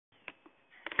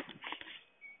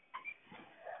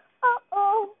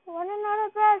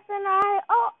best and running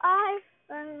out of gas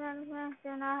and running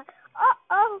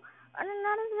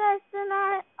out of gas and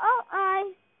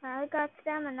I got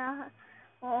stamina.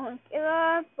 Won't give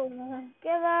up, won't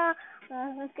give up,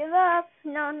 won't give up,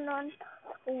 no, no,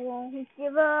 won't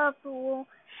give up, won't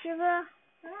give up,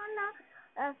 no, no.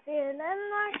 I feel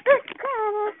like the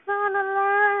greatest on the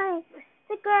line,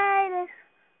 the greatest,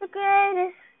 the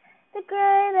greatest, the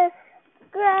greatest,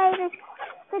 the greatest,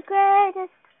 the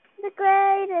greatest, the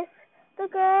greatest, the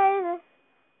greatest,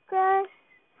 greatest,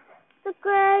 the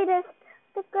greatest,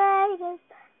 the greatest,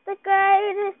 the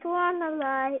greatest one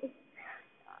alive.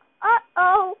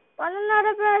 Oh, want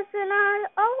another person?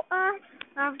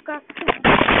 I've got to go.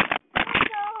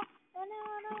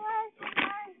 Another person?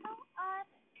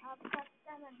 I've got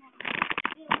stamina.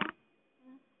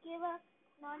 Give up,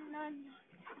 no, no, no.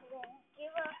 Won't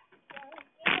give up, won't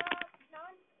give up, no.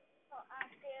 So I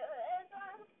feel it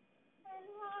on and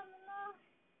on and on.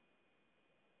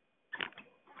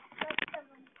 I've got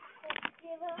stamina. Won't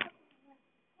give up,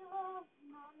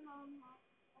 no, no, no.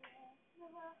 Won't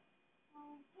give up,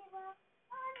 won't give up.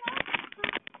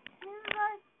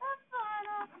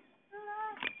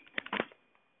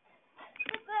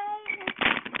 The greatest,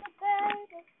 the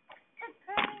greatest, the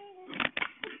greatest,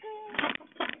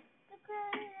 the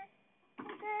greatest, the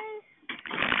greatest,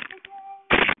 the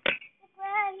greatest,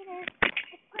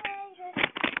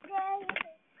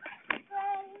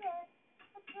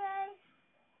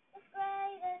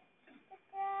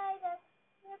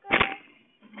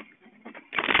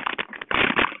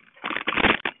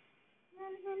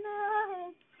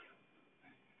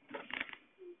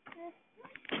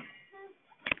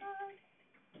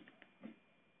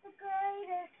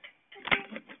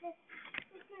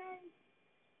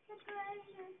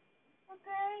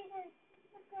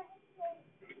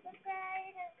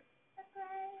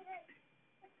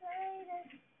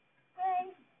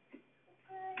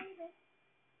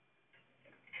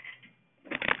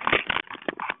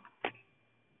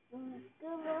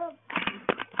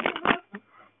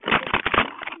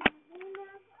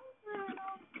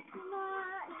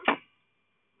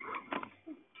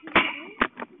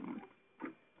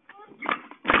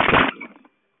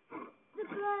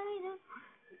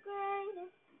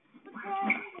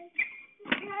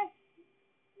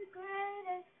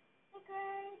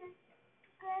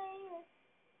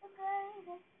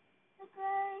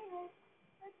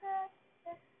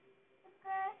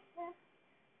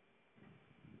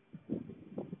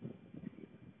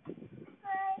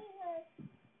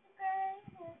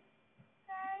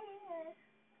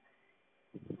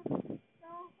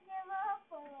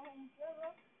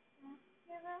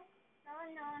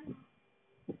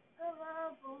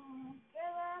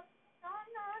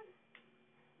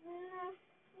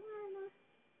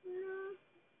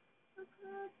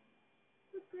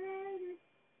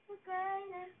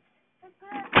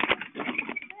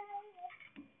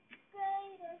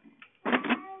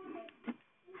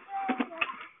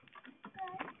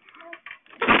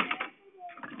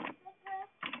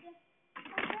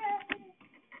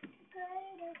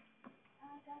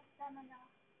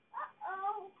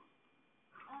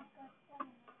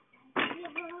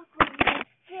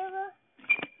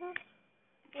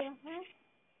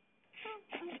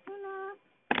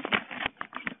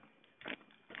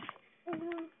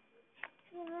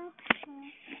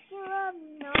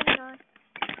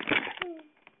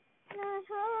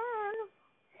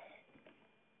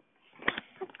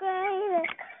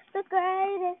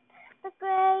 greatest.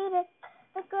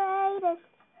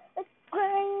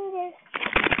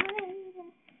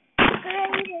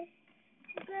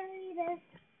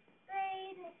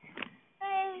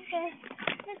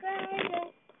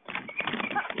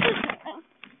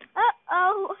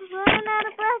 Running out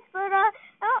of breath, but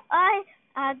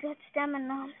I got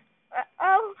stamina.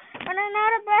 Running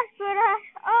out of breath, but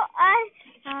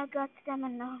I got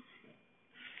stamina.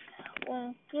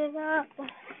 Won't give up. I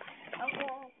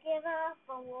won't give up.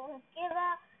 I won't give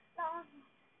up. No.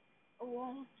 I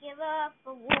won't give up. I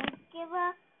won't give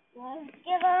up. Won't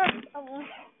give up. I won't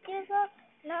give up.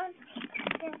 No.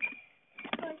 The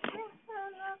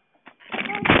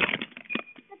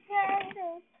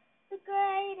greatest. The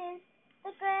greatest.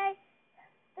 The great.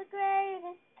 The greatest.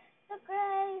 The greatest. The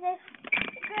greatest.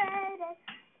 The greatest.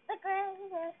 The great.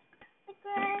 The greatest. The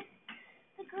greatest.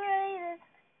 The greatest.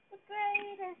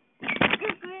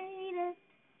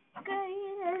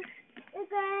 Greatest, the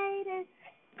greatest,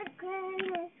 the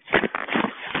greatest.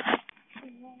 We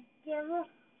won't give up,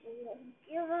 we won't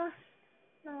give up.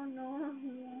 No, no,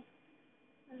 we won't.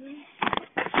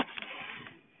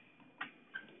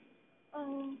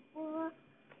 Oh, boy.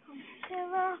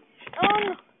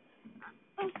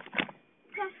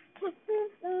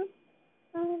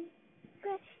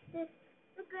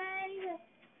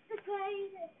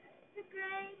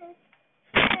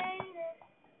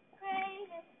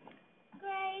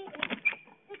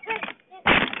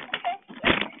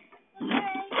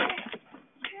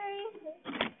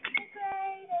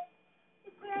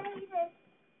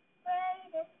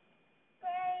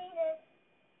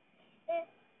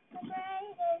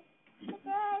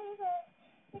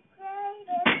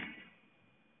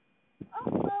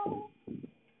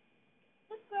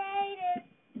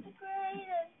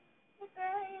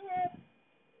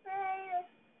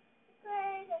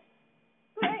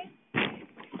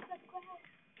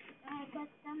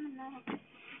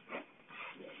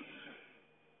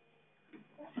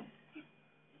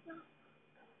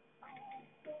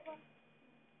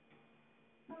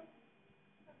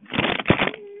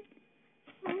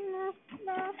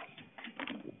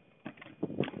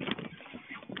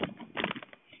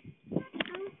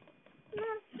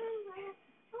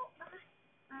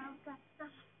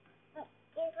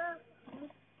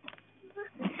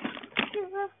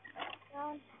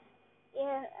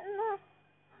 Yeah, no,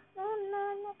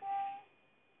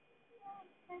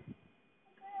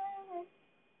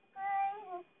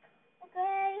 the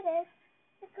greatest,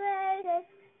 the greatest,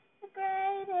 the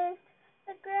greatest,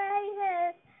 the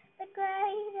greatest, the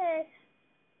greatest.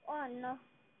 Oh no,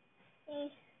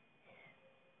 he's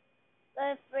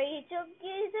afraid to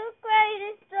be the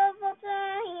greatest of all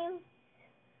time.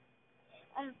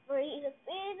 I'm free to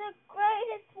be the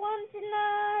greatest one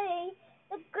tonight.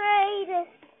 The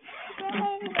greatest, the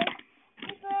greatest,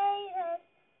 the greatest,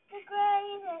 the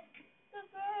greatest,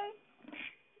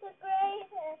 the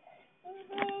greatest, the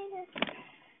greatest, the greatest,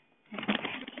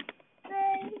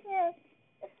 greatest,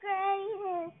 the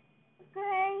greatest, the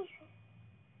greatest,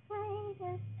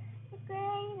 greatest, the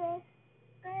greatest,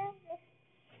 greatest.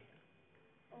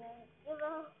 Won't give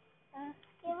up, won't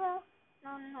give up,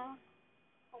 no, no.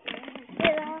 I won't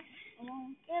give up, I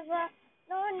won't give up,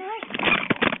 no, no.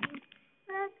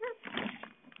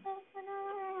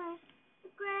 The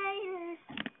greatest,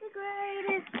 the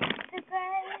greatest, the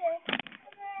greatest,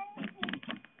 the greatest,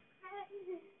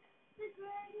 greatest, the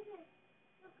greatest,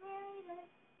 the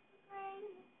greatest, the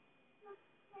greatest, the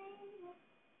greatest,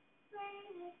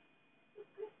 greatest, the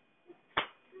greatest,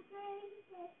 the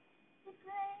greatest, the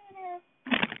greatest.